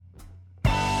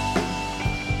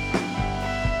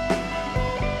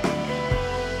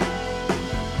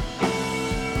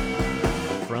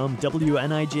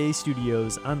WNIJ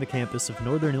studios on the campus of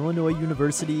Northern Illinois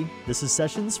University. This is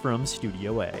Sessions from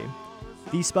Studio A,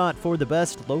 the spot for the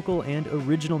best local and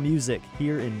original music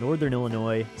here in Northern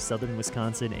Illinois, Southern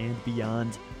Wisconsin, and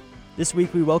beyond. This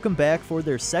week we welcome back for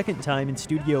their second time in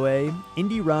Studio A,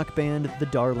 indie rock band The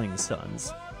Darling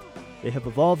Sons. They have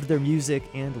evolved their music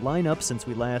and lineup since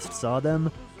we last saw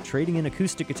them, trading in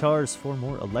acoustic guitars for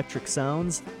more electric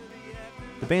sounds.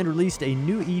 The band released a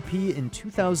new EP in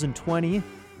 2020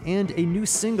 and a new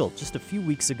single just a few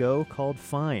weeks ago called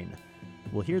Fine.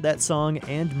 We'll hear that song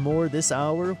and more this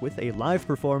hour with a live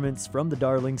performance from the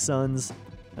Darling Sons.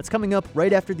 That's coming up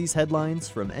right after these headlines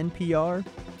from NPR.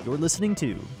 You're listening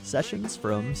to Sessions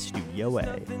from Studio A.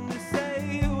 Nothing to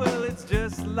say, well, it's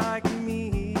just like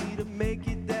me to make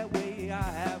it that way. I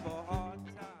have a hard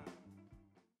time.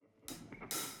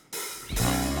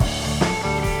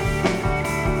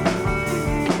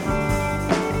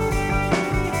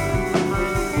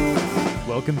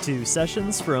 Welcome to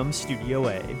Sessions from Studio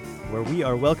A, where we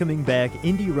are welcoming back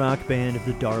indie rock band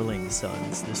The Darling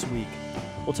Sons this week.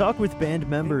 We'll talk with band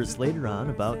members later on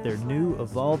about their new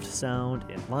evolved sound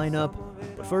and lineup,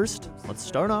 but first, let's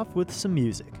start off with some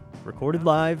music. Recorded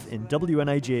live in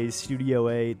WNIJ's Studio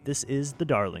A, this is The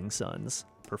Darling Sons,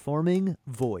 performing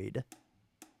Void.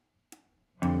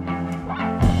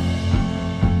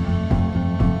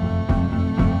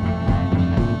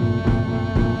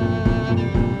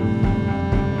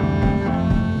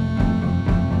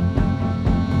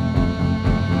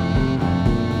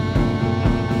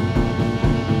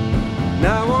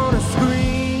 Now I wanna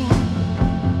scream,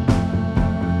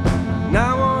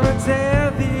 now I wanna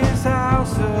tear this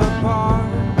house apart,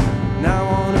 now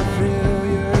I wanna fill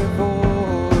your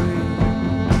void,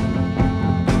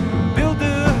 build a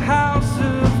house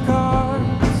of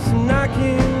cards, and I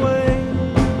can't wait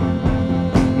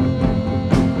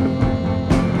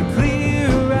to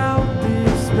clear out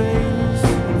this space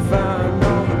and find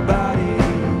all the bodies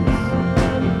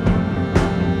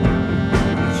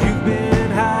that you've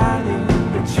been hiding.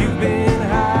 You've been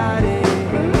hiding.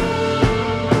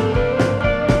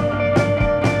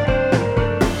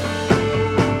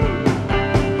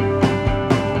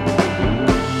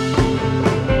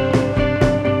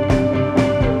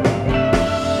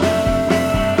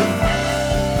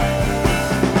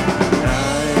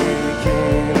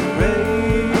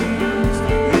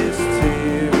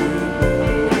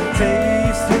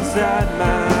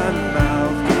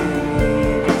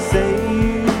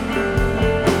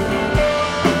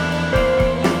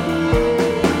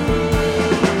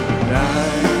 I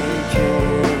can't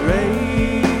erase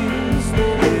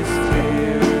this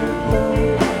terrible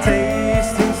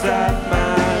taste inside my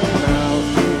mouth.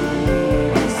 Can't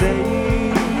even say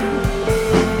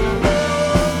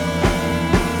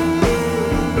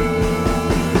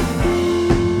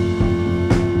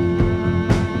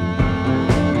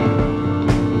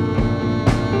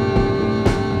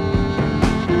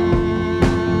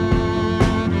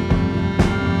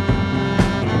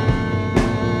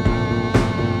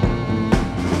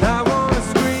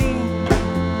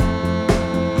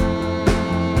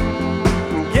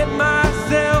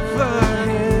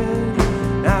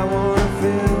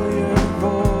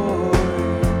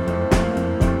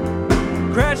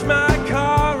crash my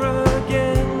car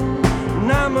again,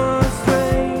 and I'm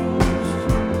estranged.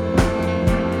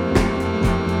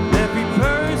 Every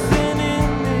person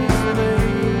in this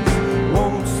place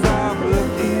won't stop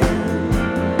looking,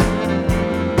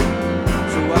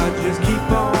 so I just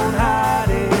keep on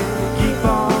hiding, keep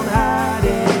on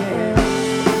hiding.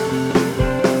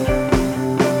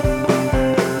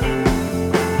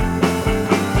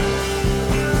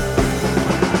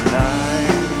 I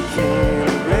can't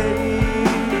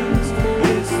erase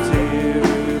this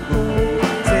terrible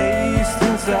taste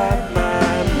inside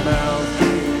my mouth.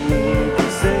 Can't even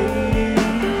say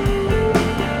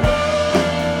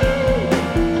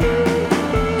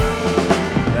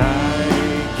I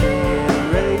can't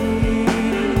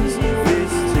erase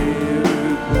this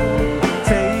terrible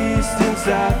taste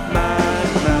inside my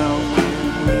mouth.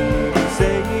 Can't even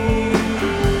say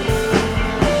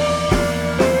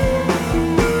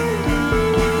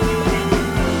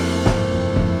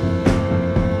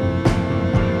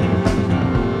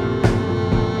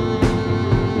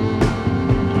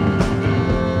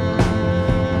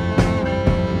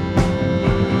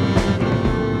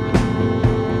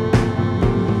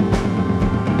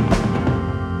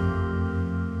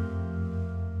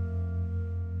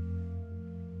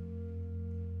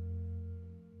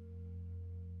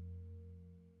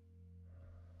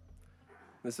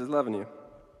This is Loving You.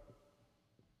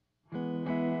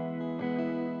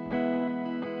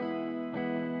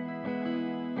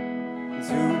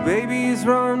 To Babies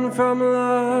run from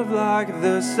love like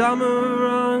the summer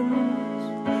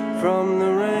runs from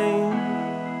the rain.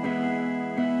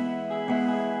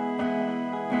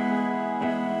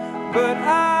 But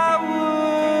I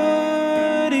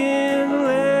wouldn't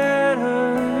let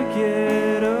her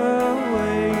get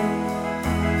away.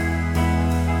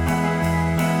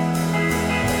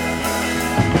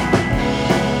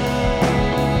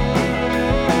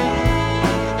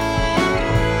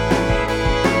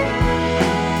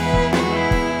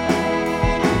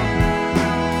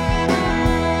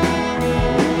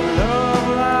 Love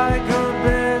like a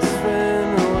best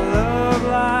friend, or love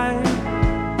like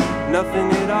nothing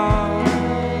at all.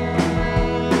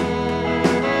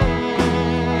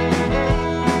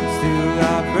 Still I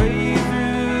pray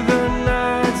through the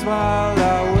nights while I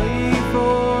wait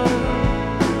for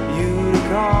you to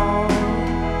call.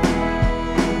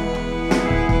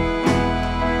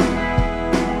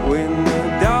 When the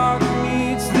dark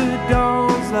meets the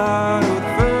dawn's light with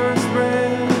first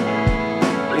breath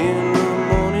in the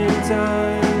morning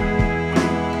time,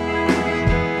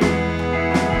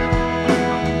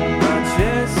 my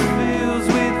chest fills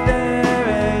with air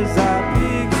as I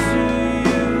picture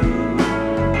you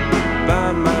by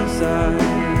my side.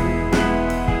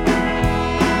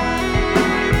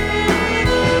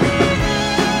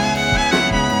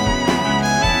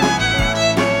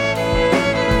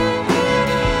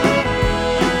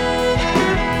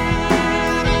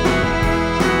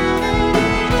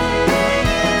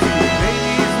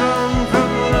 Babies run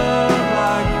from love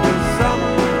like the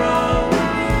summer runs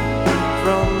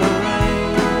from the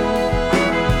rain.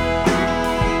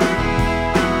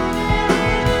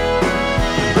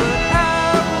 But I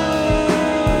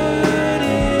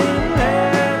wouldn't let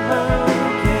her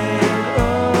get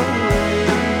away.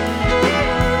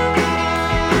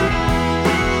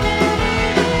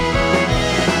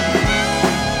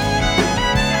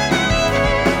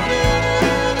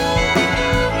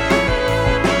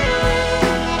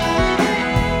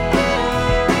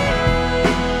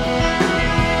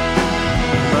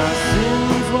 My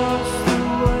sins washed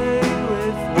away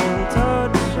with one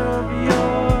touch of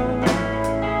your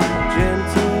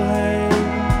gentle hand.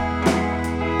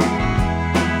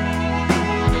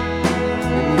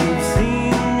 And you've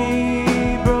seen me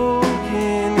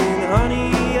broken, and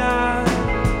honey, I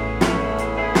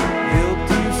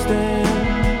helped you stand.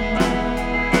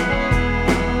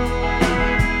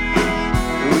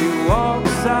 We walk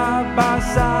side by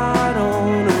side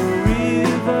on a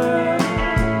river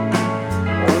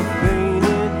of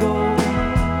painted gold.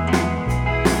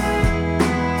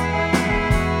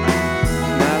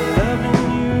 Now loving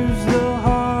you's the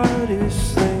hardest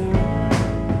thing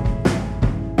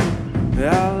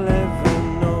I'll ever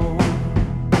know.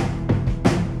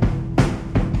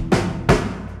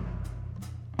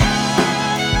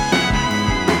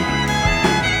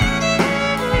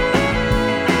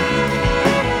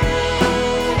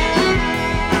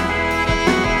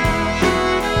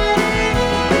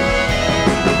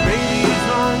 Babies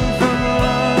run from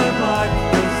love like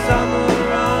the summer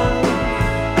runs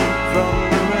from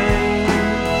the rain.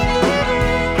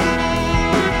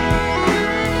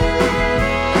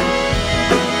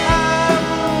 I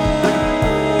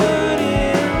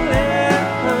wouldn't let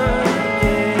her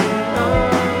get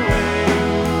away.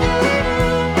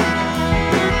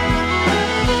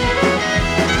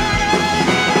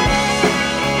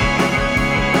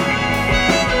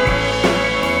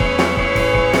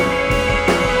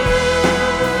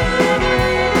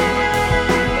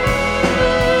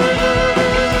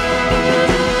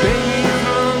 Babies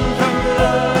run from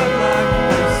love like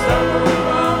the summer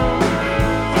runs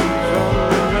from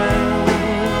the rain.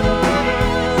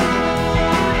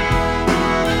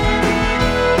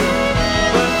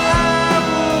 But I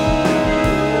wouldn't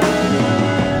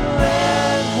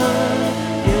let her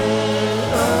get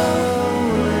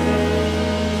away.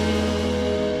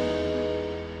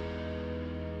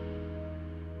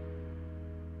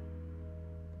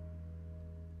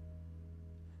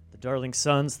 The Darling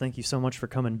Sons, thank you so much for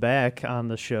coming back on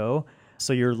the show.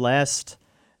 So your last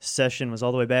session was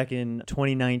all the way back in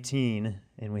 2019,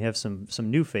 and we have some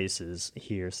new faces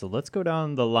here. So let's go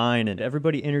down the line and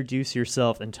everybody introduce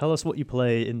yourself and tell us what you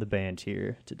play in the band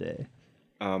here today.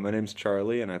 My name's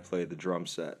Charlie, and I play the drum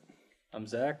set. I'm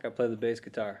Zach. I play the bass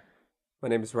guitar. My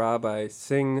name is Rob. I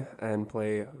sing and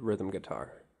play rhythm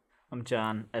guitar. I'm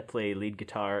John. I play lead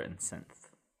guitar and synth.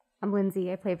 I'm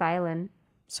Lindsay. I play violin.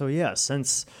 So yeah,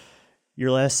 since your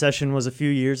last session was a few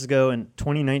years ago, and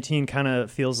 2019 kind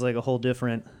of feels like a whole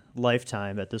different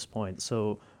lifetime at this point.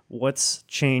 So what's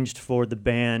changed for the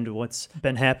band? What's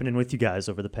been happening with you guys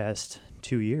over the past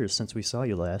 2 years since we saw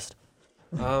you last?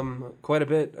 Quite a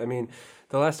bit. I mean,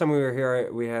 the last time we were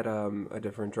here, we had a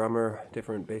different drummer,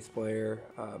 different bass player.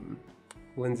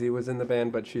 Lindsay was in the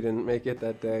band, but she didn't make it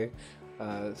that day.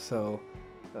 So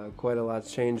quite a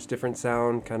lot's changed. Different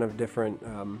sound, kind of different,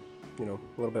 a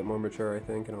little bit more mature, I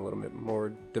think, and a little bit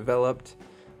more developed,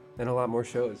 and a lot more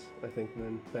shows, I think,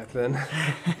 than back then.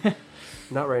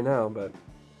 Not right now, but,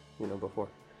 before.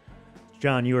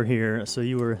 John, you were here, so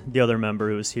you were the other member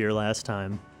who was here last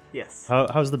time. Yes.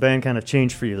 How's the band kind of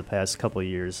changed for you the past couple of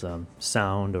years,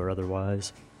 sound or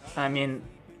otherwise? I mean,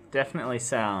 definitely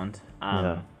sound.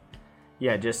 Like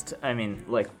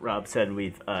Rob said,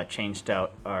 we've changed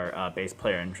out our bass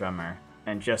player and drummer,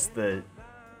 and just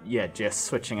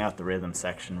switching out the rhythm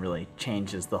section really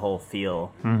changes the whole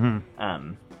feel.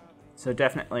 Mm-hmm. So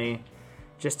definitely,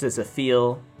 just as a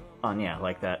feel on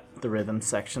the rhythm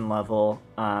section level,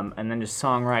 and then just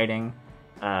songwriting,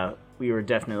 we were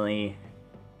definitely.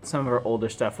 Some of our older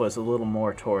stuff was a little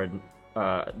more toward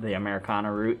the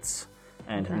Americana roots,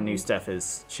 and the new stuff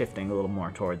is shifting a little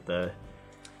more toward the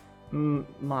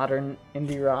modern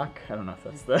indie rock. I don't know if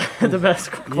that's the best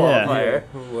qualifier.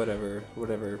 Yeah,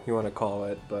 whatever you want to call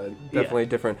it, but definitely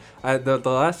different. The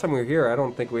last time we were here, I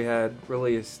don't think we had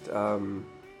released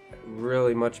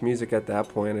really much music at that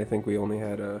point. I think we only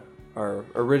had our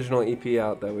original EP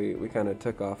out that we kind of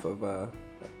took off of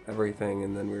everything,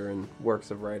 and then we were in works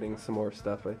of writing some more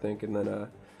stuff, I think, and then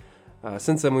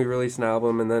since then we released an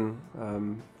album, and then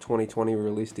 2020 we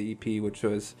released the EP, which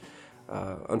was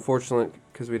unfortunate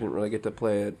because we didn't really get to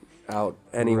play it out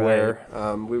anywhere.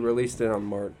 Right. We released it on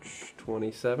March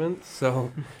 27th,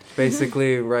 so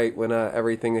basically right when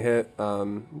everything hit,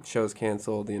 shows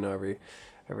canceled,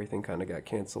 everything kind of got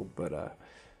canceled, but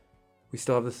we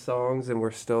still have the songs, and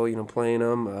we're still playing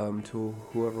them to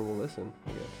whoever will listen,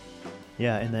 I guess.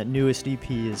 Yeah, and that newest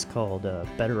EP is called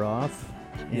Better Off.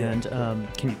 And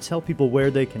can you tell people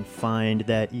where they can find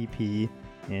that EP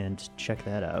and check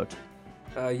that out?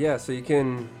 So you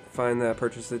can find that,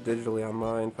 purchase it digitally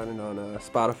online, find it on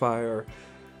Spotify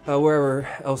or wherever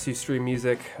else you stream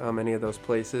music, any of those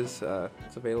places,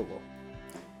 it's available.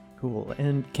 Cool.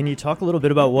 And can you talk a little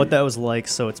bit about what that was like?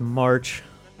 So it's March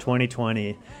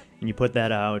 2020, and you put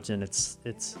that out, and it's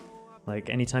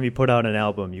like anytime you put out an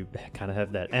album, you kind of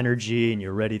have that energy and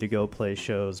you're ready to go play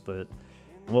shows. But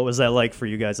what was that like for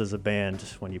you guys as a band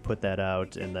when you put that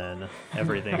out and then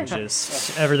everything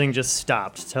just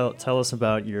stopped? Tell us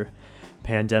about your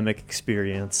pandemic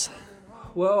experience.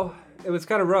 Well, it was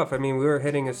kind of rough. I mean, we were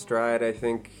hitting a stride, I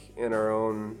think, in our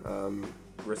own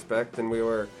respect, and we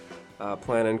were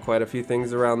planning quite a few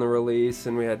things around the release,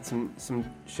 and we had some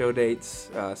show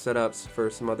dates set up for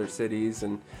some other cities,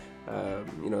 and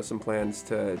some plans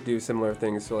to do similar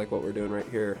things to like what we're doing right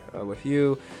here with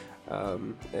you,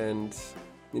 and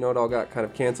it all got kind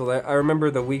of canceled. I remember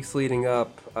the weeks leading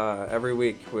up, every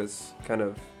week was kind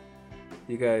of,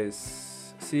 you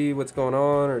guys see what's going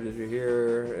on, or did you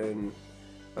hear? And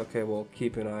okay, we'll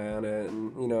keep an eye on it.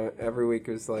 And every week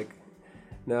was like,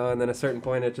 no. And then at a certain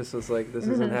point, it just was like, this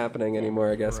isn't happening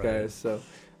anymore, I guess, right. Guys. So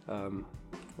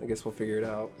I guess we'll figure it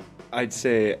out. I'd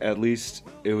say at least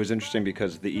it was interesting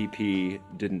because the EP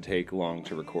didn't take long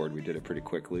to record. We did it pretty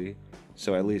quickly.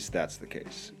 So at least that's the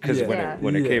case. Because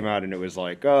when it came out and it was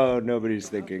like, oh, nobody's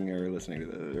thinking or listening to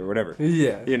this or whatever.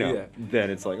 Then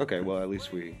it's like, okay, well, at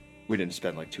least we didn't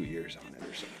spend like 2 years on it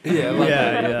or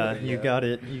something. You got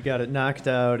it knocked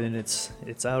out, and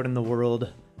it's out in the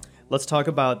world. Let's talk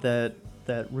about that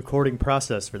recording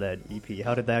process for that EP.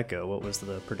 How did that go? What was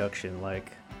the production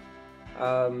like?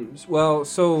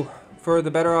 So for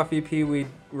the Better Off EP, we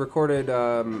recorded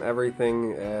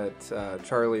everything at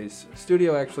Charlie's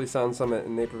studio, actually Sound Summit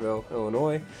in Naperville,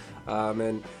 Illinois,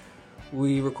 and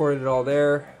we recorded it all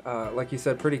there. Like you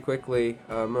said, pretty quickly.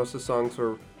 Most of the songs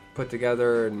were put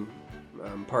together and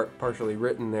partially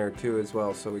written there too as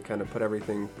well, so we kind of put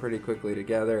everything pretty quickly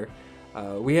together.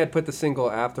 We had put the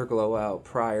single Afterglow out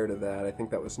prior to that. I think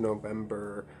that was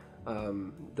November.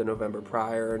 The November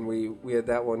prior, and we had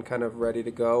that one kind of ready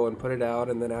to go and put it out,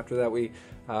 and then after that we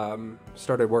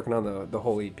started working on the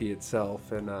whole EP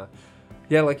itself, and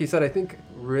like you said, I think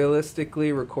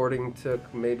realistically recording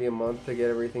took maybe a month to get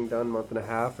everything done, month and a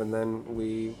half, and then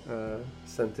we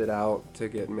sent it out to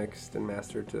get mixed and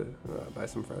mastered by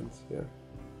some friends.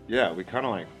 We kind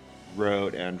of like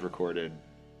wrote and recorded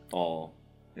all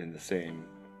in the same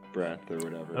breath or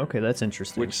whatever. Okay, that's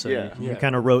interesting. Which, so you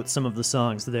kind of wrote some of the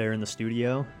songs there in the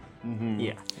studio.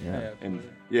 Mm-hmm. And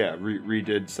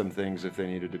redid some things if they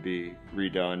needed to be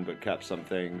redone, but kept some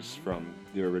things from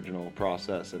the original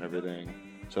process and everything.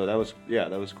 So that was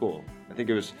cool. I think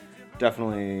it was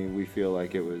definitely, we feel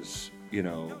like it was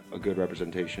a good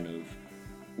representation of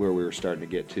where we were starting to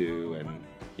get to, and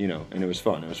and it was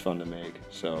fun. It was fun to make.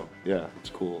 So yeah, it's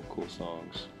cool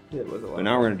songs. Yeah, it was a lot. But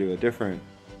now we're gonna do a different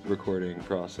recording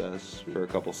process for a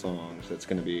couple songs. That's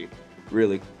gonna be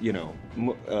really,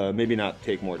 maybe not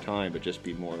take more time, but just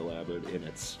be more elaborate in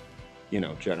its,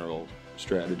 general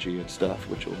strategy and stuff,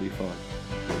 which will be fun.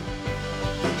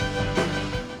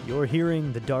 You're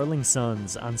hearing the Darling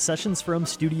Sons on Sessions from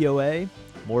Studio A.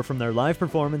 More from their live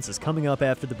performance is coming up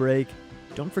after the break.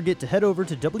 Don't forget to head over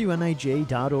to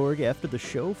WNIJ.org after the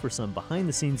show for some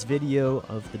behind-the-scenes video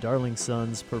of the Darling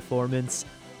Sons performance.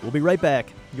 We'll be right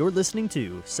back. You're listening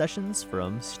to Sessions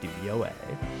from Studio A.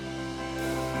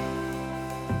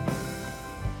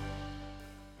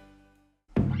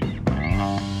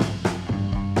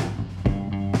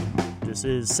 This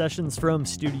is Sessions from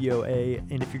Studio A,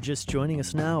 and if you're just joining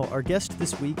us now, our guest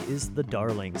this week is the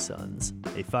Darling Sons,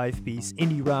 a 5-piece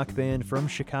indie rock band from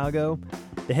Chicago.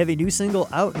 They have a new single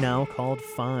out now called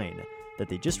Fine, that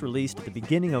they just released at the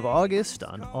beginning of August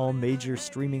on all major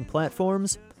streaming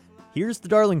platforms. Here's the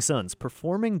Darling Sons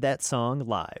performing that song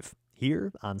live,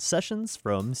 here on Sessions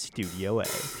from Studio A.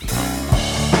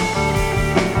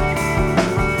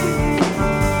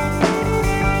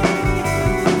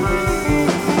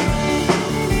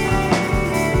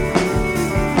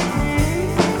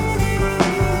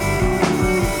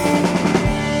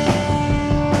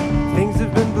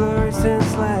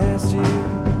 Since last year,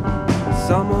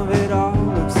 some of it all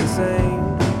looks the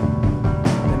same,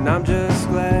 and I'm just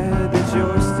glad that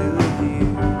you're still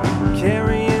here,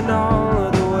 carrying all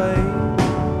of the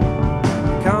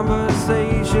weight.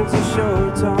 Conversations are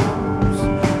short talks,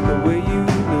 the way you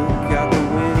look out the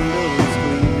window is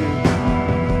clear,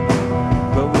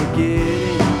 but we're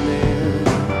getting there,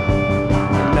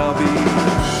 and I'll be my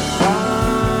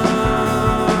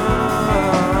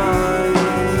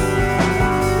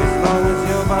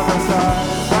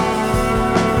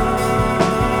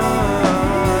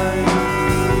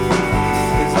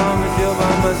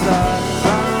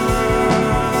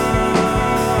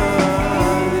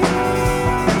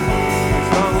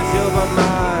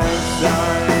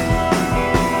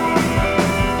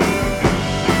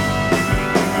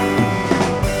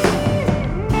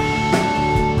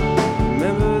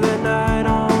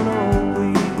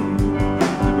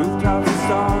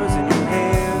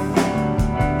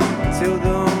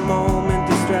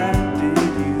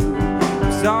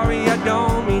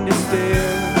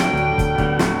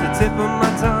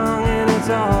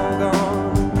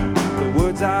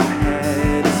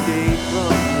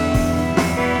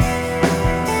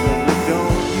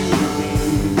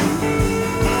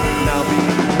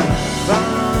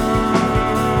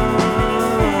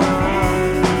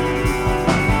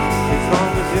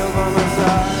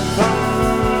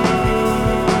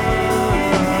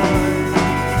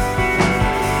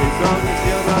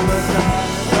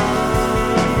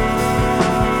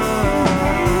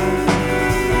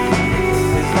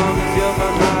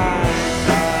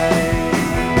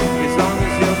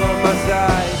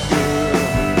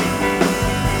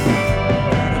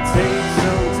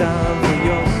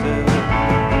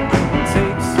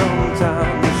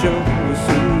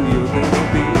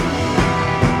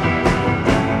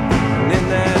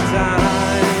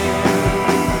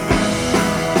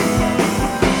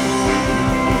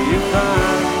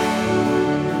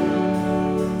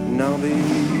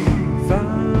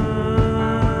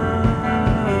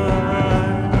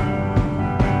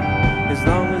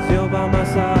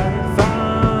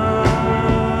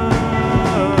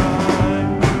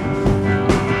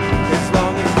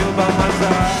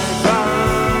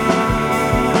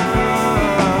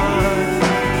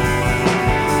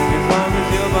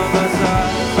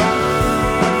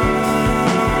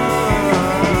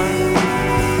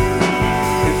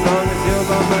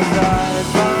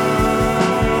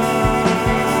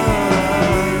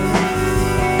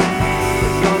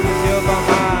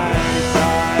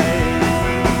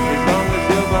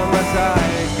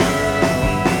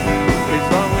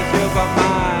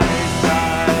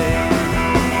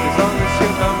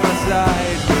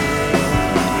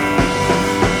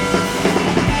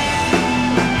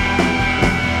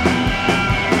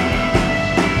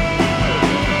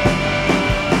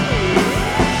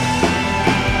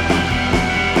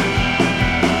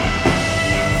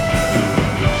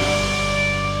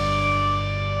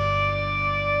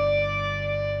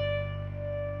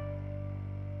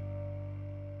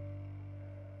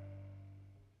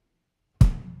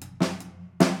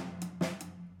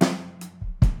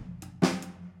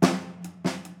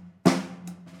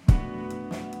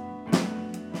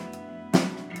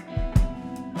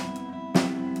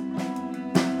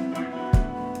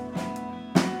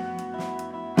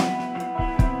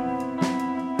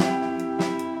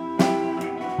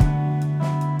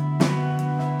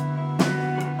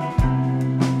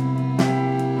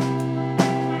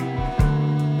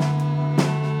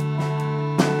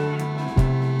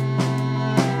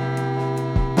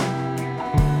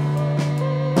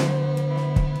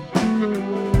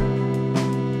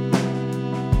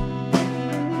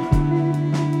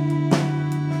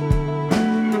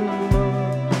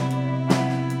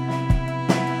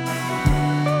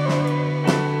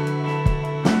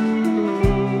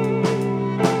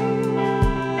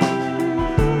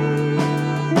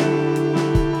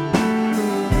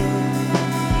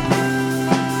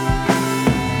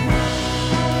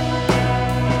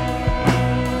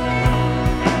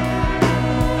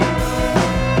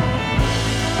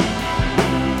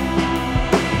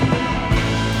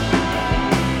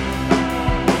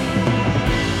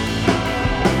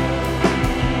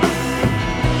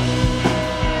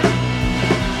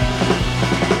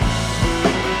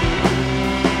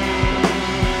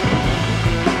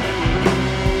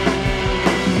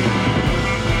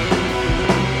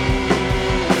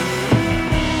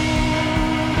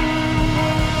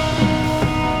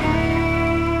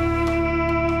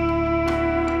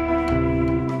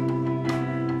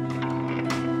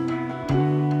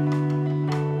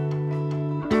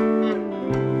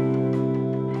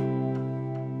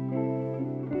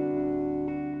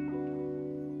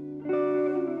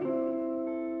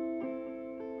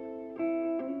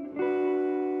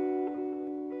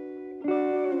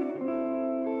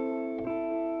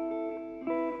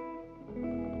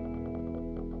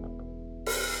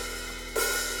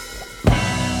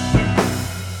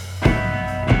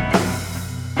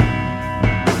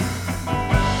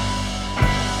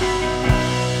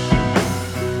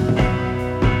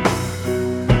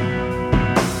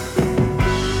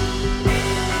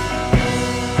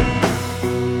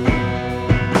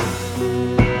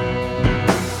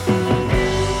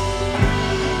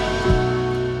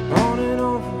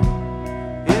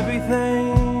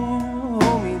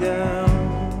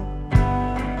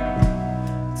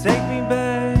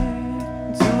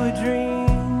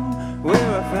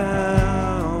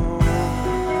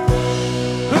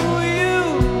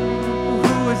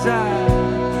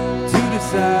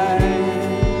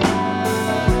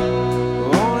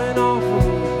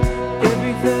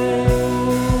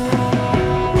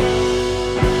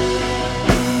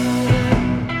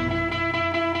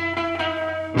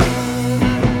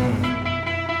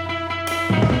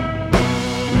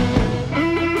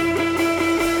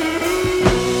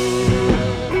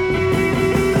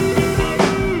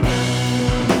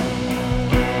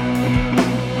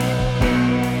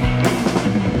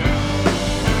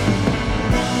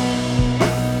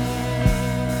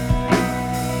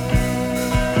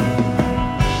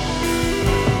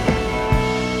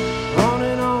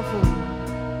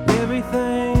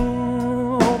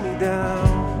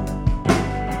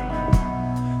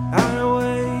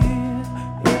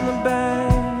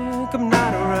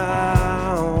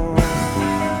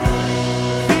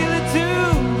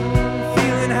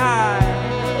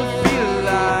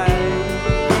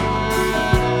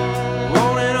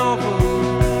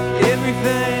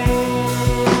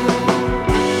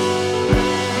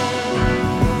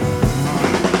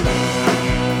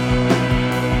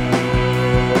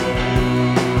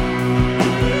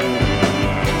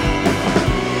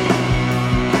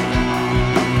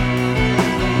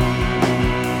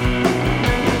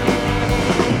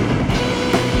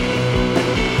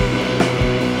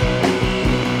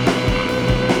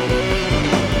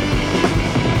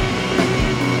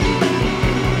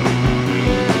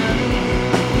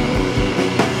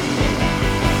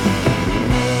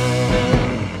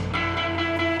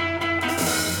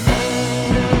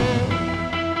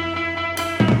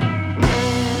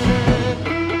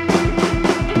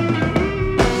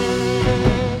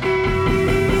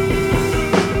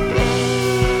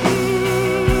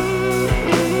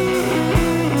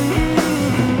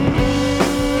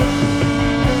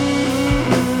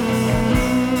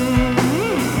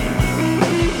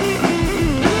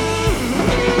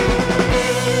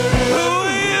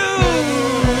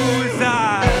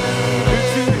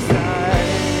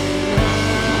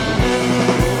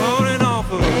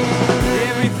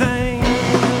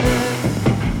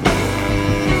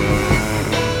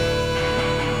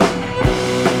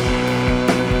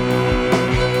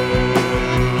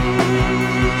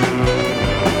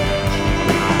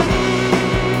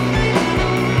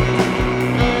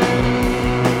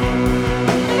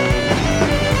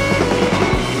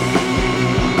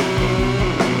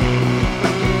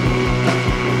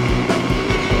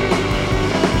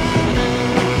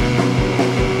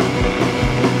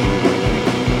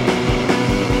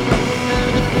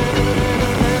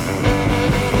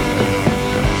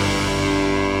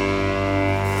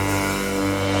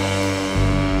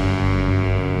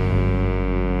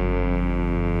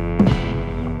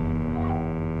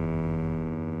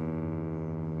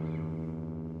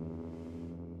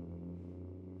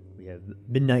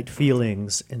Midnight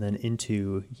Feelings, and then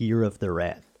into Year of the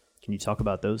Rat. Can you talk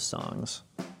about those songs?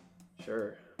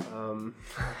 Sure.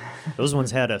 Those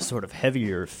ones had a sort of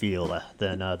heavier feel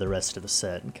than the rest of the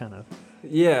set, kind of.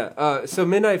 Yeah. So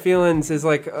Midnight Feelings is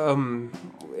like an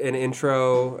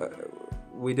intro.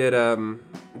 We did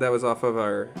that was off of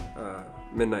our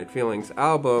Midnight Feelings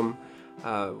album,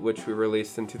 which we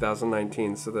released in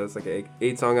 2019. So that's like an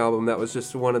 8-song album. That was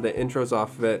just one of the intros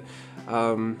off of it,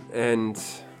 and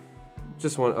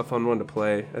just a fun one to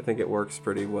play. I think it works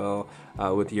pretty well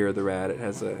with Year of the Rat. It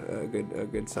has a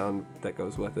good sound that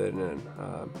goes with it, and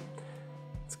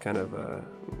it's kind of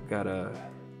got a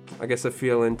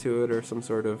feel into it, or some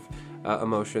sort of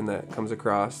emotion that comes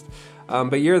across.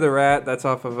 But Year of the Rat, that's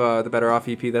off of the Better Off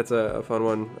EP. That's a fun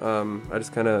one. I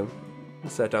just kind of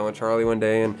sat down with Charlie one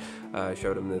day and I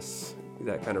showed him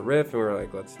that kind of riff, and we were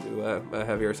like, let's do a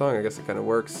heavier song. I guess it kind of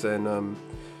works, and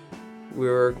we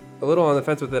were a little on the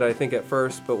fence with it, I think, at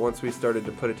first, but once we started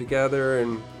to put it together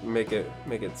and make it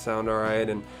sound all right,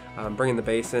 and bringing the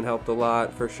bass in helped a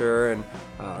lot for sure. And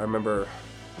I remember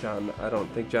I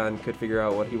don't think John could figure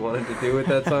out what he wanted to do with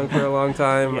that song for a long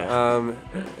time.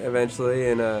 Eventually,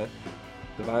 and the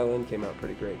violin came out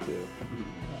pretty great too.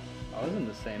 I was in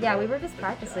the same. Yeah, we were just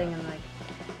practicing, and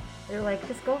they were like,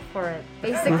 just go for it,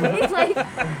 basically. So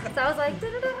I was like,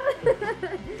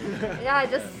 da-da-da. Yeah, I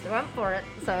just went for it,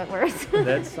 so it worked.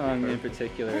 That song in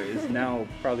particular is now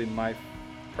probably my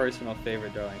personal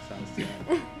favorite Darling Sons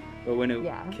tune. But when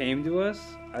it came to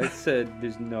us, I said,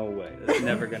 there's no way. That's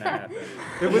never going to happen.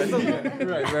 It was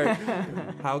right.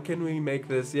 How can we make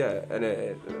this? Yeah, and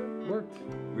it worked.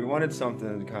 We wanted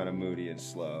something kind of moody and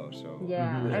slow, so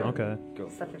Okay.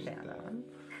 Such a fan of that one.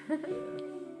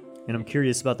 And I'm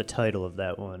curious about the title of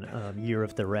that one, Year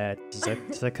of the Rat.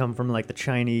 Does that come from like the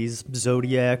Chinese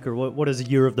zodiac, or what does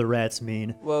Year of the Rats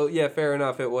mean? Well, yeah, fair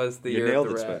enough. It was the Year of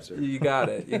the Rat. Spencer. You got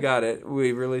it.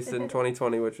 We released it in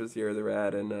 2020, which was Year of the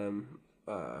Rat, and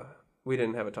we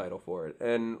didn't have a title for it.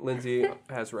 And Lindsay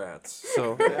has rats,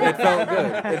 so it felt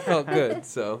good. It felt good,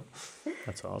 so.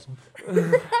 That's awesome.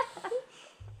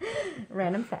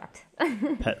 Random fact.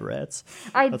 Pet rats.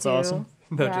 That's awesome.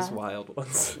 No, just wild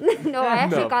ones. No, I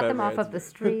actually got them rats. off of the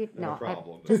street. No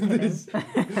problem. Just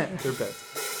kidding. They're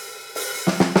pets.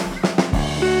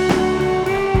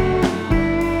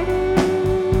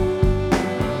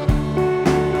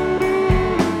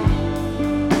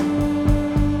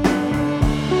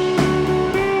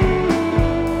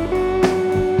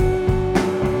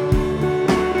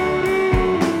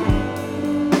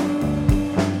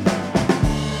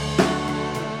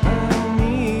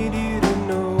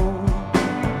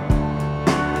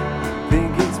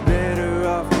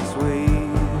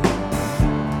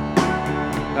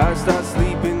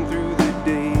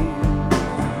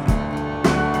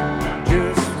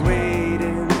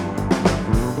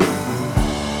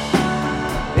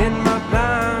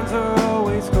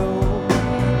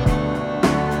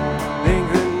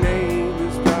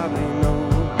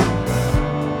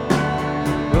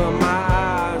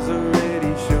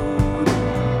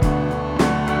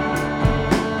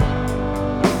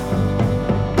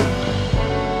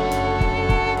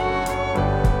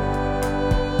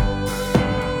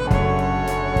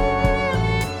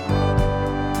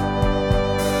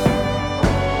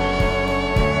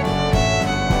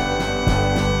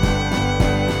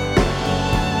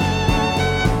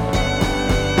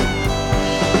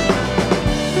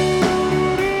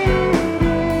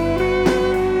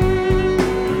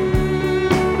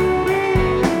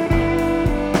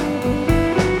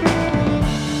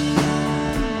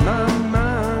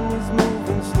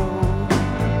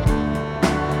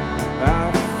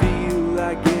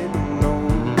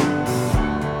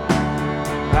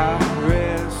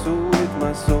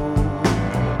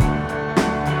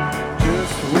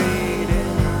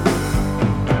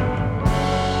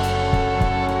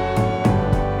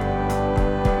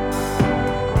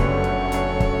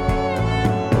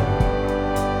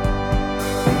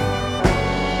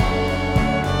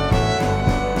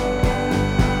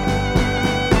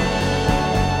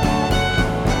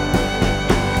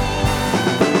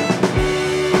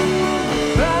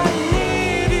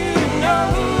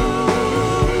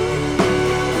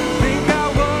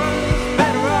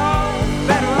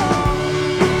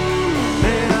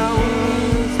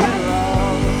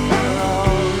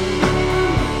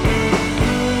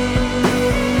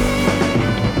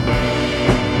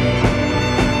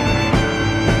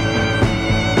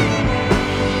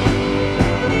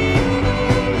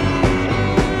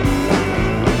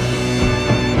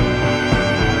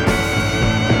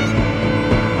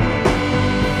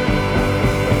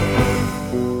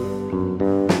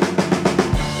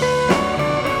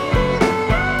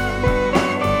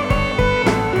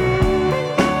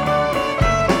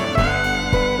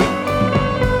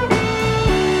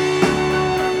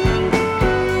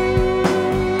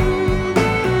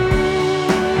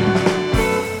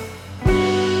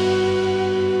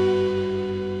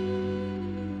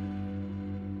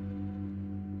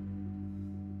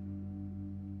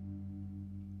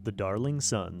 Darling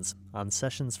Sons on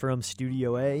Sessions from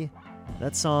Studio A.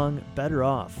 That song, Better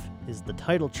Off, is the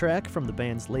title track from the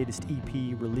band's latest EP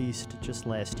released just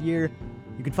last year.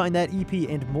 You can find that EP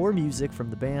and more music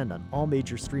from the band on all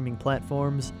major streaming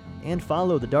platforms, and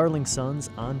follow the Darling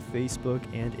Sons on Facebook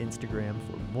and Instagram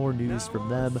for more news from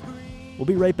them. We'll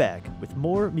be right back with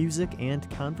more music and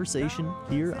conversation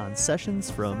here on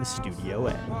Sessions from Studio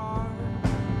A.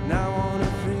 Now I wanna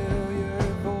feel your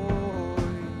voice.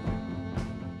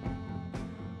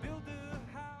 Build a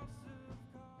house of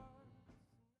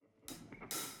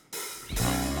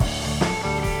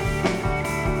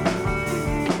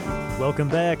Welcome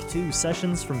back to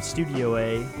Sessions from Studio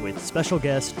A with special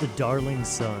guest the Darling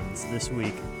Sons this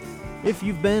week. If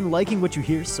you've been liking what you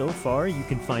hear so far, you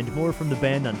can find more from the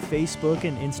band on Facebook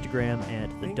and Instagram at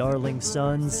The Darling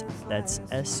Sons. That's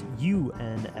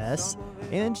S-U-N-S.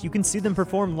 And you can see them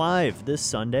perform live this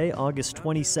Sunday, August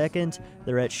 22nd.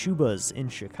 They're at Shuba's in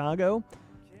Chicago.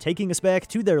 Taking us back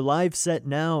to their live set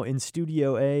now in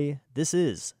Studio A, this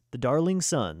is The Darling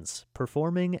Sons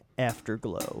performing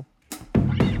Afterglow.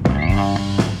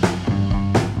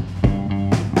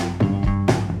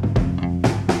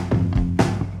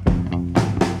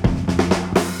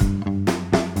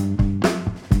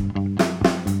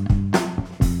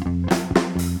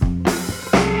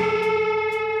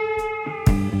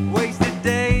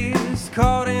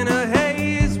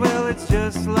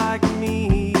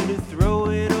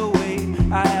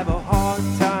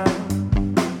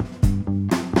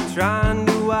 Trying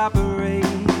to operate.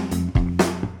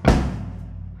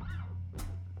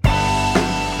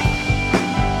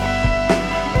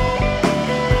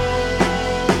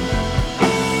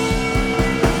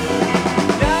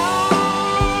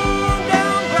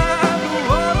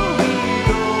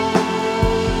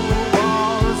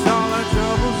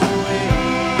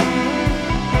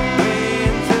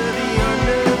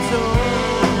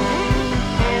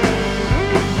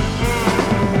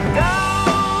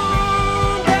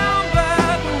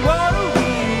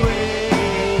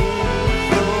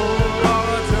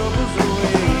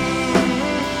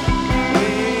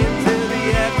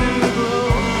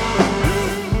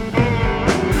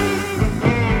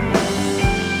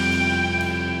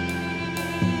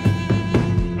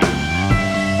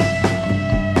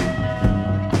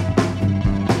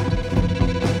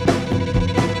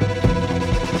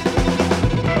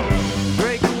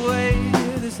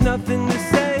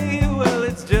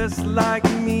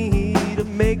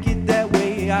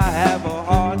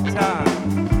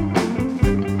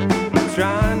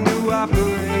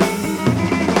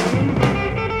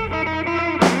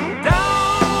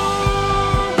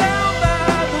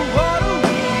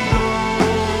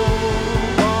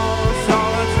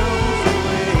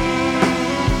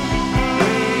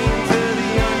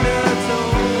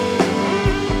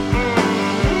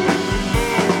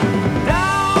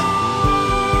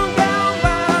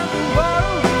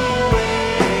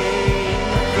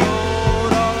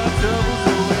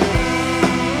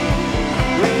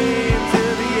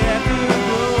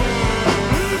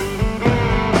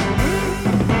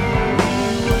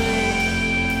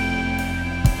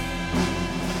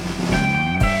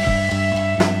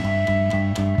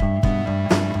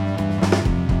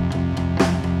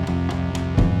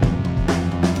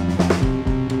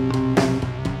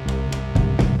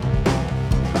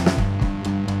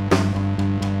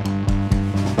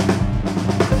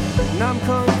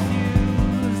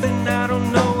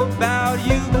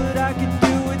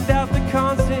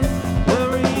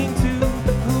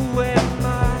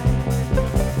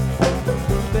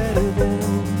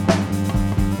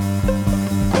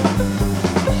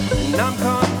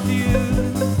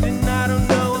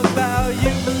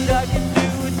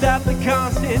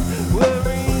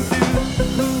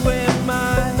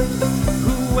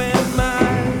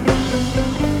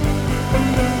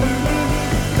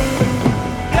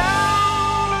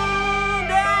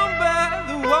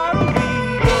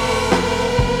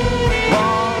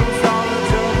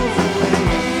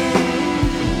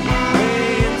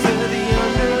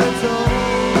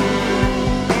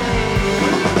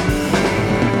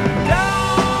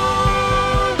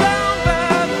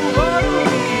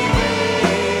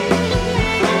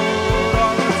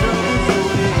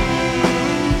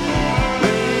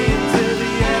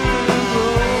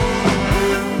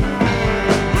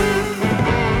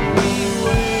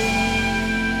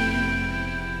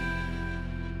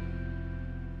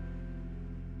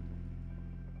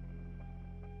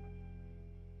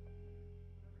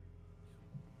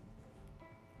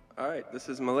 All right, this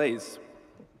is Malaise.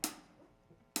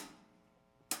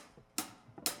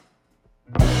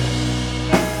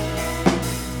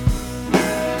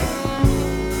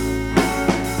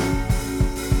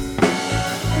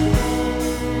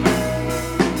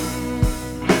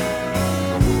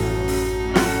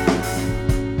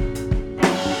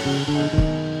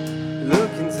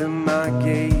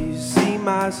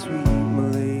 sweet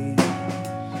malaise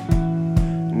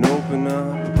and open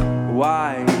up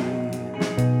wide,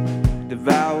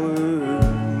 devour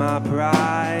my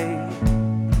pride.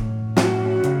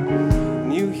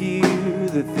 And you hear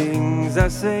the things I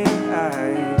say,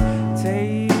 I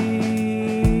take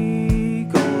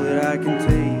all that I can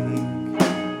take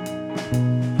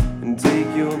and take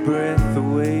your breath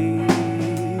away.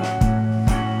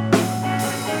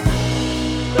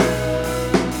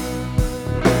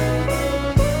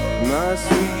 My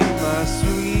sweet, my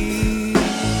sweet,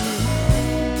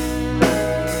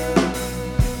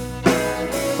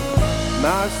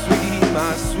 my sweet,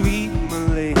 my sweet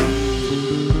Malaise.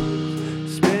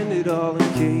 Spend it all in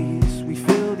case we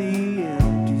fill the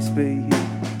empty space.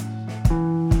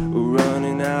 We're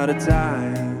running out of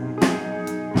time.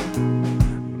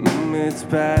 It's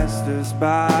passed us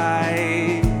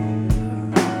by.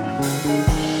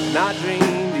 Not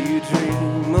dream, do you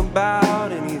dream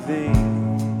about anything?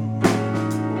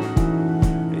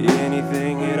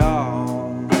 Anything at all?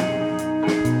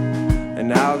 And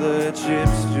now the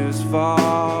chips just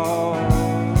fall.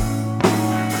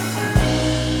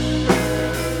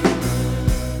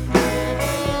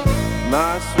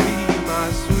 My sweet, my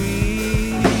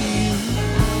sweet,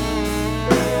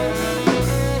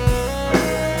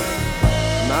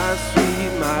 my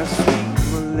sweet, my sweet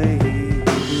Malaise.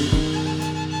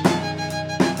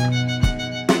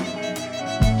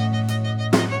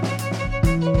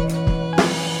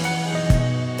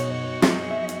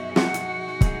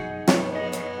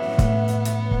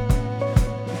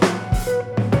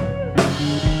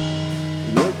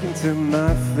 To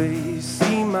my face,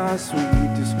 see my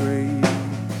sweet disgrace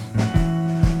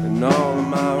and all of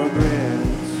my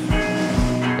regrets.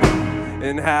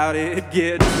 And how did it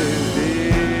get to this?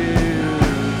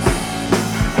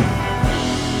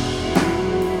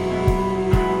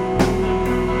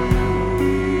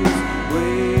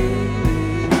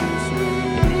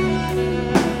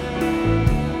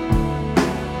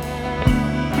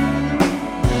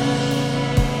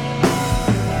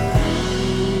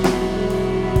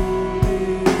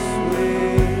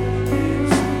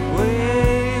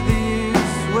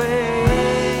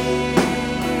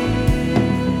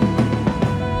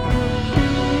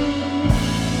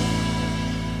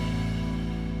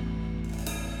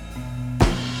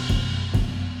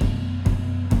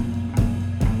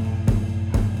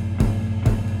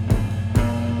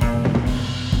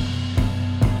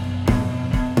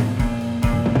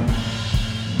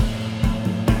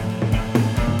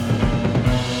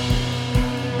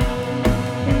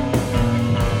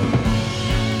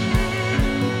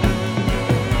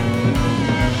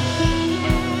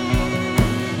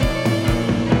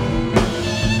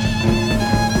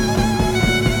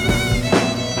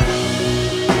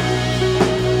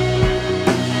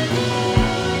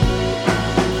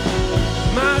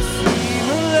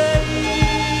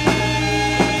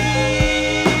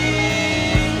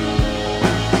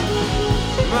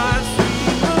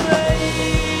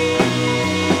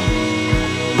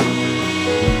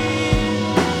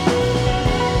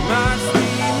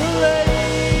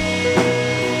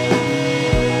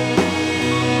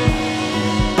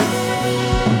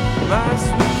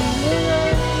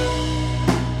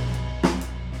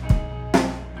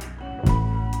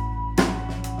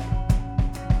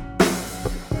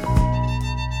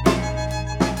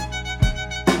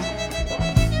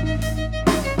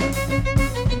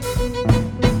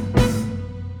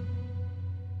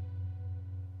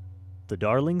 The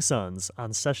Darling Sons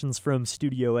on Sessions from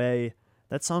Studio A.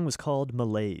 That song was called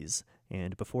Malaise,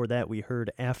 and before that we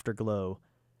heard Afterglow.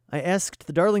 I asked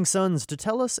the Darling Sons to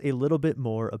tell us a little bit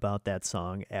more about that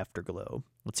song, Afterglow.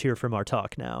 Let's hear from our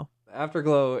talk now.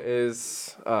 Afterglow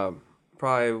is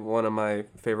probably one of my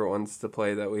favorite ones to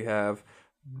play that we have.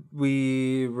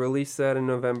 We released that in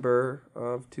November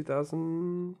of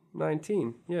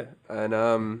 2019, yeah. And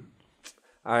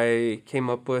I came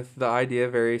up with the idea,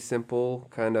 very simple,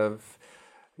 kind of,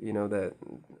 you know, that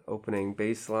opening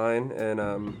bass line, and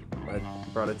I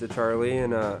brought it to Charlie,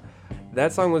 and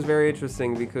that song was very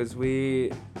interesting because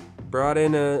we brought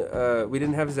in we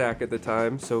didn't have Zach at the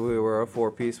time, so we were a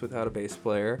four-piece without a bass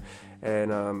player,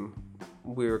 and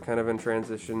we were kind of in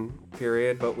transition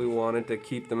period, but we wanted to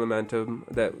keep the momentum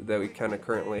that we kind of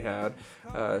currently had,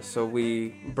 so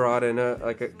we brought in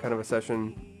a kind of a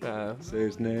session. Say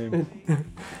his name.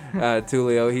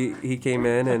 Tulio. He came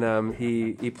in and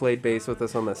he played bass with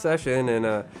us on the session,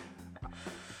 and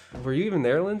were you even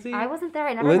there, Lindsay? I wasn't there.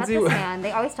 I never met this man.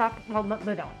 They always talk. Well,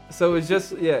 they don't. So it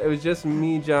was just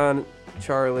me, John,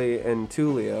 Charlie, and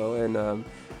Tulio, and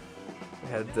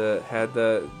had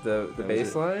the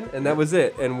bass line, and that was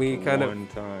it. And we kind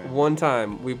one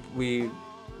time we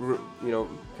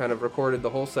kind of recorded the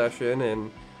whole session,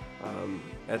 and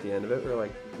at the end of it, we're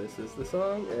like, this is the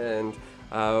song, and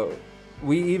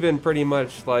we even pretty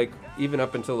much even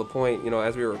up until the point,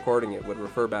 as we were recording it, would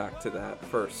refer back to that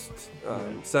first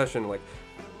session, like,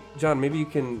 John, maybe you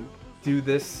can do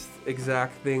this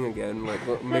exact thing again, like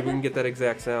maybe we can get that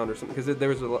exact sound or something, because there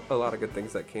was a lot of good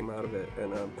things that came out of it,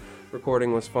 and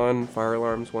recording was fun, fire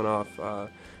alarms went off,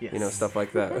 stuff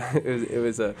like that. it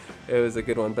was a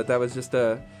good one, but that was just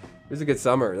it was a good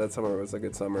summer. That summer was a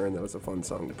good summer, and that was a fun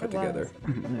song to put together.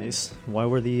 Nice. Why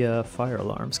were the fire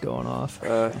alarms going off?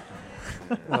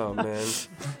 Oh man,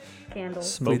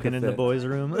 candles, smoking in the boys'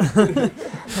 room.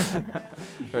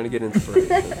 Trying to get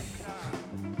inspiration.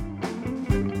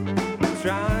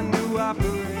 Trying to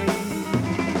operate.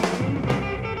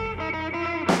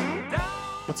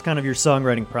 What's kind of your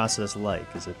songwriting process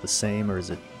like? Is it the same or is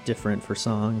it different for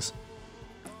songs?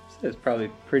 It's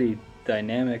probably pretty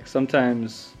dynamic.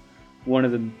 Sometimes one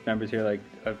of the members here, like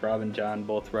Rob and John,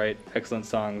 both write excellent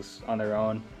songs on their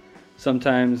own.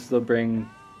 Sometimes they'll bring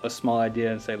a small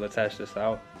idea and say, let's hash this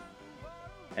out.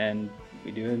 And we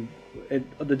do.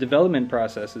 The development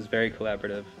process is very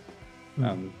collaborative.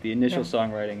 The initial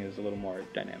songwriting is a little more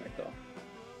dynamic, though.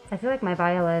 I feel like my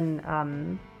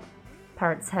violin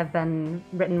parts have been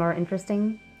written more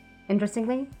interestingly,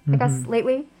 I guess,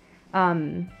 lately.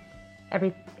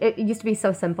 It used to be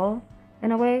so simple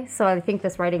in a way, so I think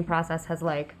this writing process has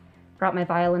brought my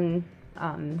violin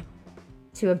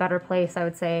to a better place, I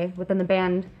would say. Within the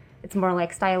band, it's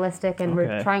more stylistic, and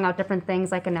we're trying out different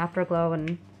things like an Afterglow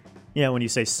and... Yeah, when you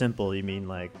say simple, you mean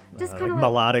just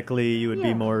melodically you would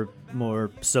be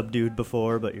more subdued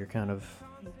before, but you're kind of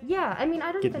I mean,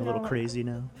 I don't getting even a little know. crazy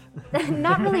now.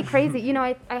 Not really crazy.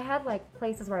 I had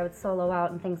places where I would solo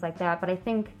out and things like that, but I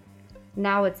think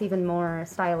now it's even more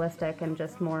stylistic and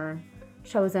just more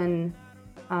chosen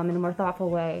in a more thoughtful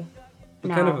way.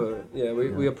 Now.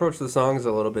 We approach the songs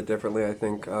a little bit differently, I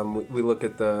think. We look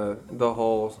at the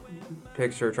whole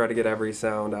picture, try to get every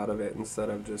sound out of it instead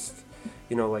of just,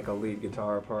 like a lead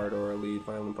guitar part or a lead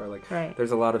violin part. Right.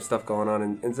 There's a lot of stuff going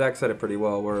on, and Zach said it pretty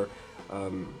well, where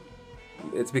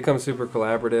it's become super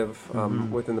collaborative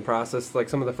within the process.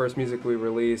 Some of the first music we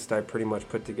released, I pretty much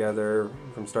put together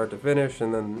from start to finish,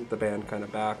 and then the band kind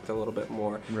of backed a little bit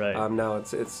more. Right. Now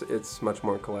it's much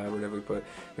more collaborative. We put,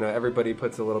 everybody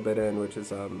puts a little bit in, which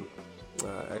is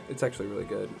it's actually really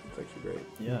good. It's actually great.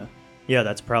 Yeah. Yeah,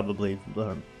 that's probably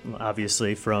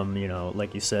obviously from,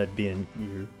 like you said,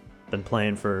 you've been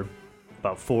playing for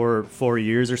about four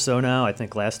years or so now. I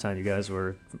think last time you guys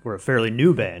were a fairly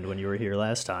new band when you were here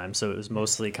last time, so it was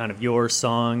mostly kind of your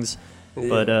songs.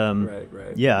 But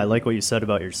right. Yeah, I like what you said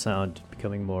about your sound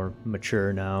becoming more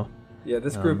mature now. Yeah,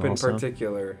 this group in also.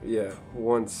 particular. Yeah,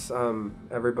 once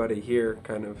everybody here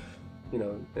kind of,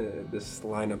 this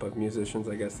lineup of musicians,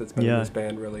 I guess, that's been in this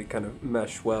band really kind of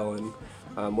mesh well,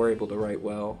 and we're able to write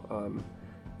well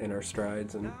in our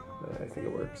strides, and I think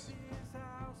it works.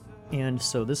 And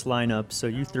so this lineup, so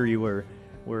you three were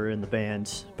in the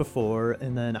band before,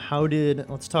 and then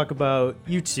let's talk about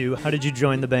you two. How did you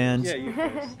join the band? Yeah, you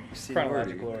first.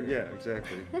 Chronological order. Yeah,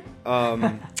 exactly.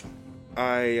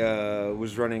 I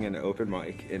was running an open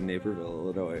mic in Naperville,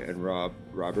 Illinois, and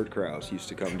Robert Krause used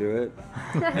to come to it,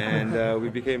 and we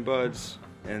became buds.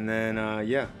 And then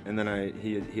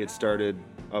he had started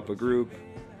up a group,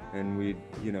 and we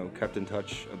kept in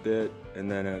touch a bit. And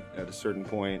then at a certain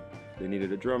point, they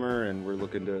needed a drummer, and we're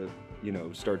looking to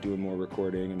start doing more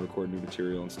recording and record new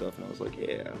material and stuff. And I was like,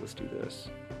 yeah, let's do this.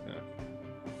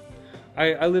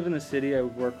 Yeah. I live in the city. I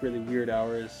work really weird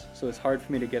hours, so it's hard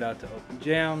for me to get out to open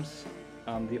jams.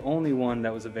 The only one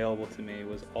that was available to me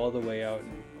was all the way out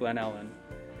in Glen Ellen,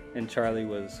 and Charlie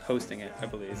was hosting it, I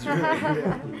believe.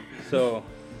 So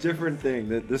different thing.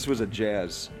 This was a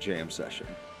jazz jam session.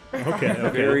 Okay.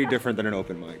 Very different than an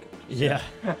open mic. Yeah.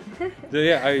 So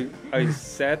yeah, I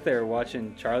sat there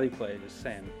watching Charlie play, just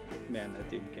saying, man, that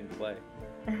dude can play.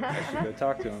 I should go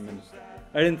talk to him. And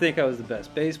I didn't think I was the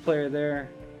best bass player there,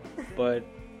 but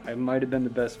I might have been the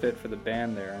best fit for the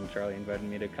band there, and Charlie invited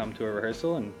me to come to a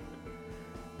rehearsal, and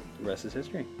the rest is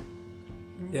history.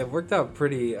 Yeah, it worked out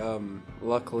pretty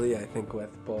luckily, I think,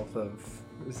 with both of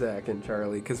Zach and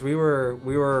Charlie, because we were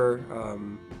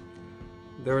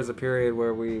there was a period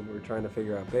where we were trying to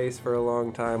figure out bass for a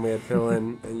long time. We had Phil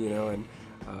in, and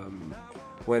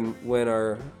when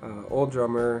our old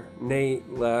drummer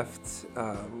Nate left,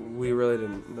 we really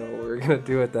didn't know what we were gonna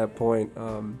do at that point.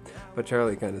 But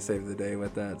Charlie kind of saved the day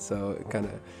with that, so it kind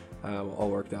of all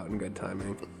worked out in good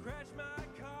timing.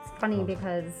 It's funny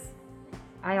because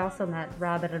I also met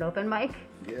Rob at an open mic.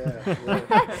 Yeah.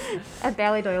 At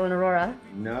Ballydoyle in Aurora.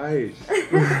 Nice.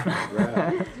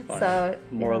 So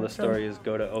moral of the story is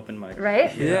go to open mic.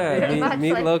 Right? Yeah,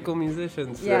 meet local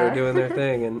musicians that are doing their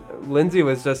thing. And Lindsay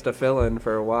was just a fill-in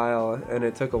for a while, and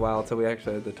it took a while till we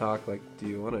actually had to talk. Like, do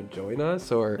you want to join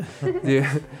us, or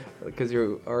because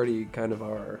you already kind of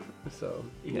are? So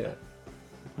yeah.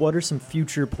 What are some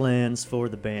future plans for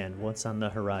the band? What's on the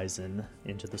horizon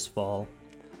into this fall?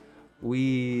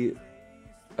 We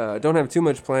don't have too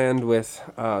much planned with,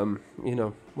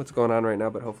 what's going on right now,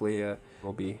 but hopefully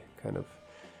we'll be kind of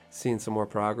seeing some more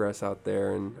progress out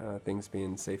there and things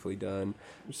being safely done.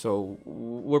 So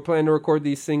we're planning to record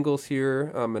these singles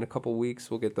here in a couple weeks.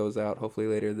 We'll get those out hopefully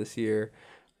later this year.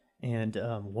 And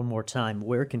one more time,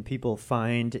 where can people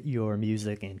find your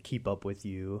music and keep up with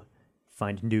you,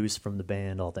 find news from the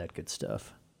band, all that good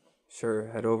stuff? Sure.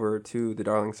 Head over to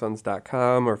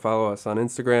thedarlingsons.com or follow us on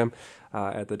Instagram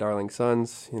at The Darling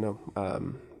Sons.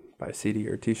 Buy a CD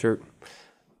or a T-shirt.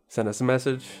 Send us a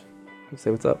message.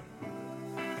 Say what's up.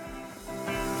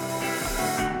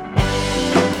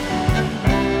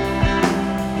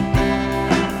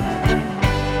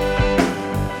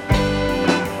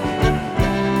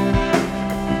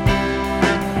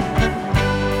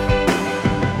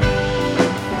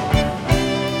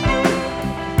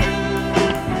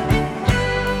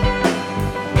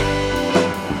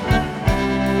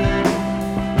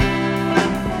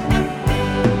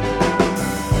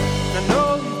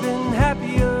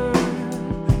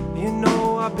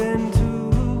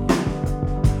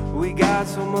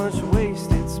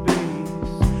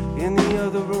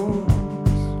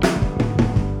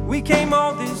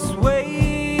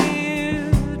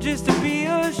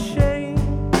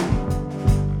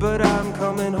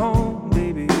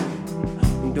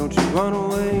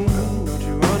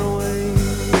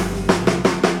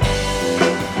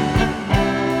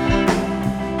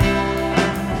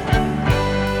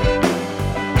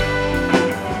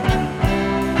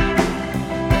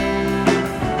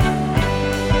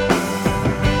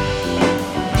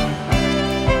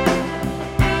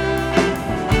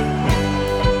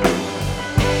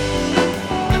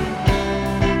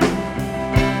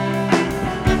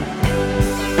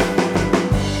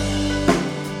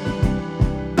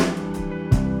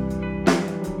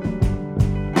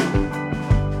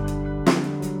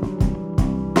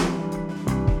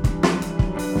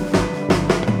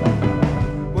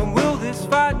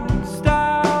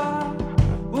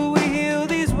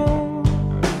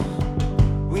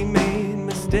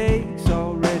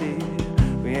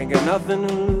 Nothing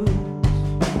to lose.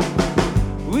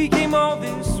 We came all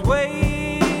this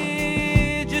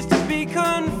way just to be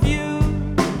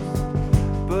confused.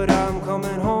 But I'm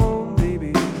coming home,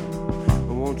 baby.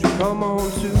 Won't you come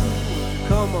on too?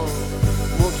 Come on,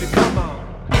 won't you come on?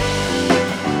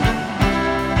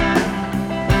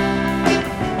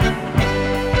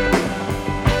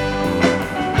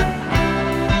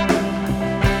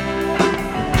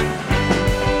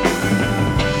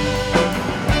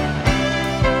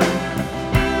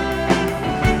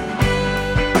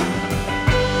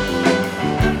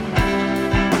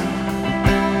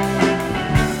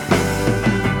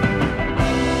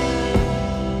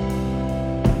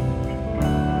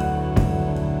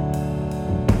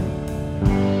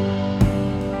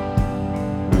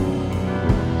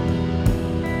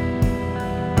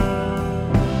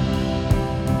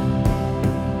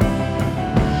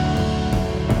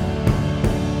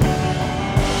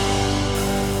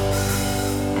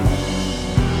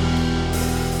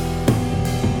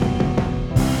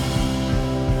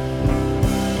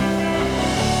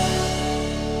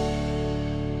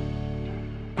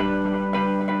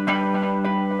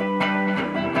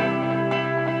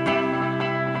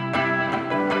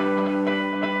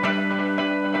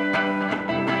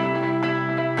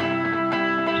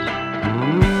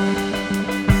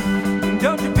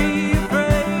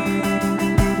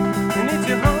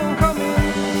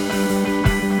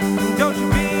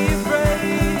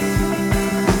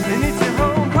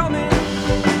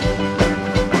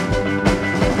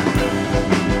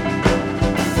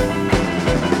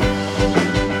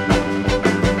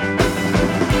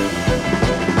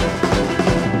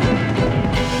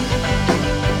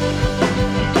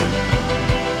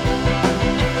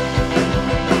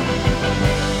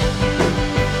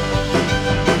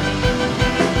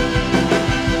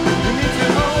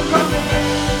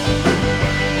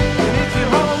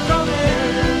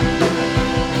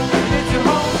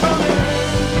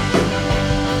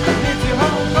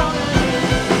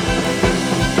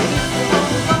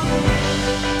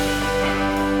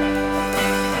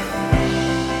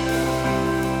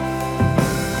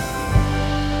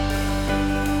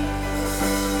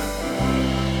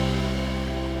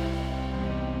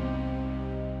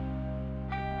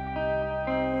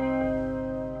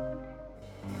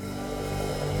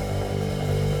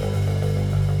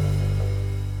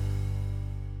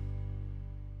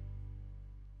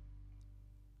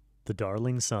 The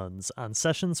Darling Sons on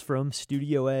Sessions from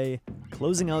Studio A,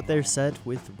 closing out their set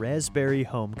with Raspberry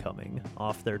Homecoming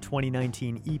off their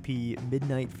 2019 EP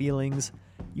Midnight Feelings.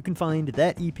 You can find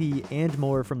that EP and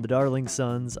more from the Darling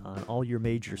Sons on all your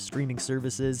major streaming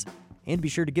services, and be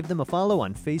sure to give them a follow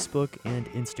on Facebook and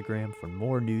Instagram for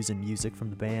more news and music from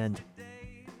the band.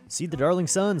 See the Darling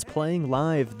Sons playing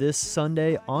live this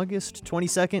Sunday, August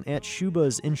 22nd at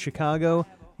Shuba's in Chicago,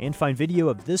 and find video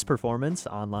of this performance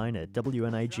online at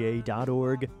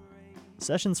WNIJ.org.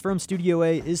 Sessions from Studio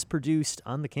A is produced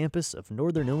on the campus of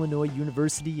Northern Illinois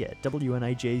University at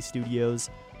WNIJ Studios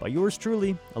by yours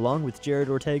truly, along with Jared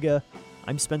Ortega.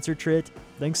 I'm Spencer Tritt.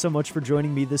 Thanks so much for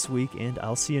joining me this week, and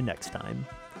I'll see you next time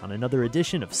on another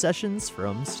edition of Sessions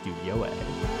from Studio A.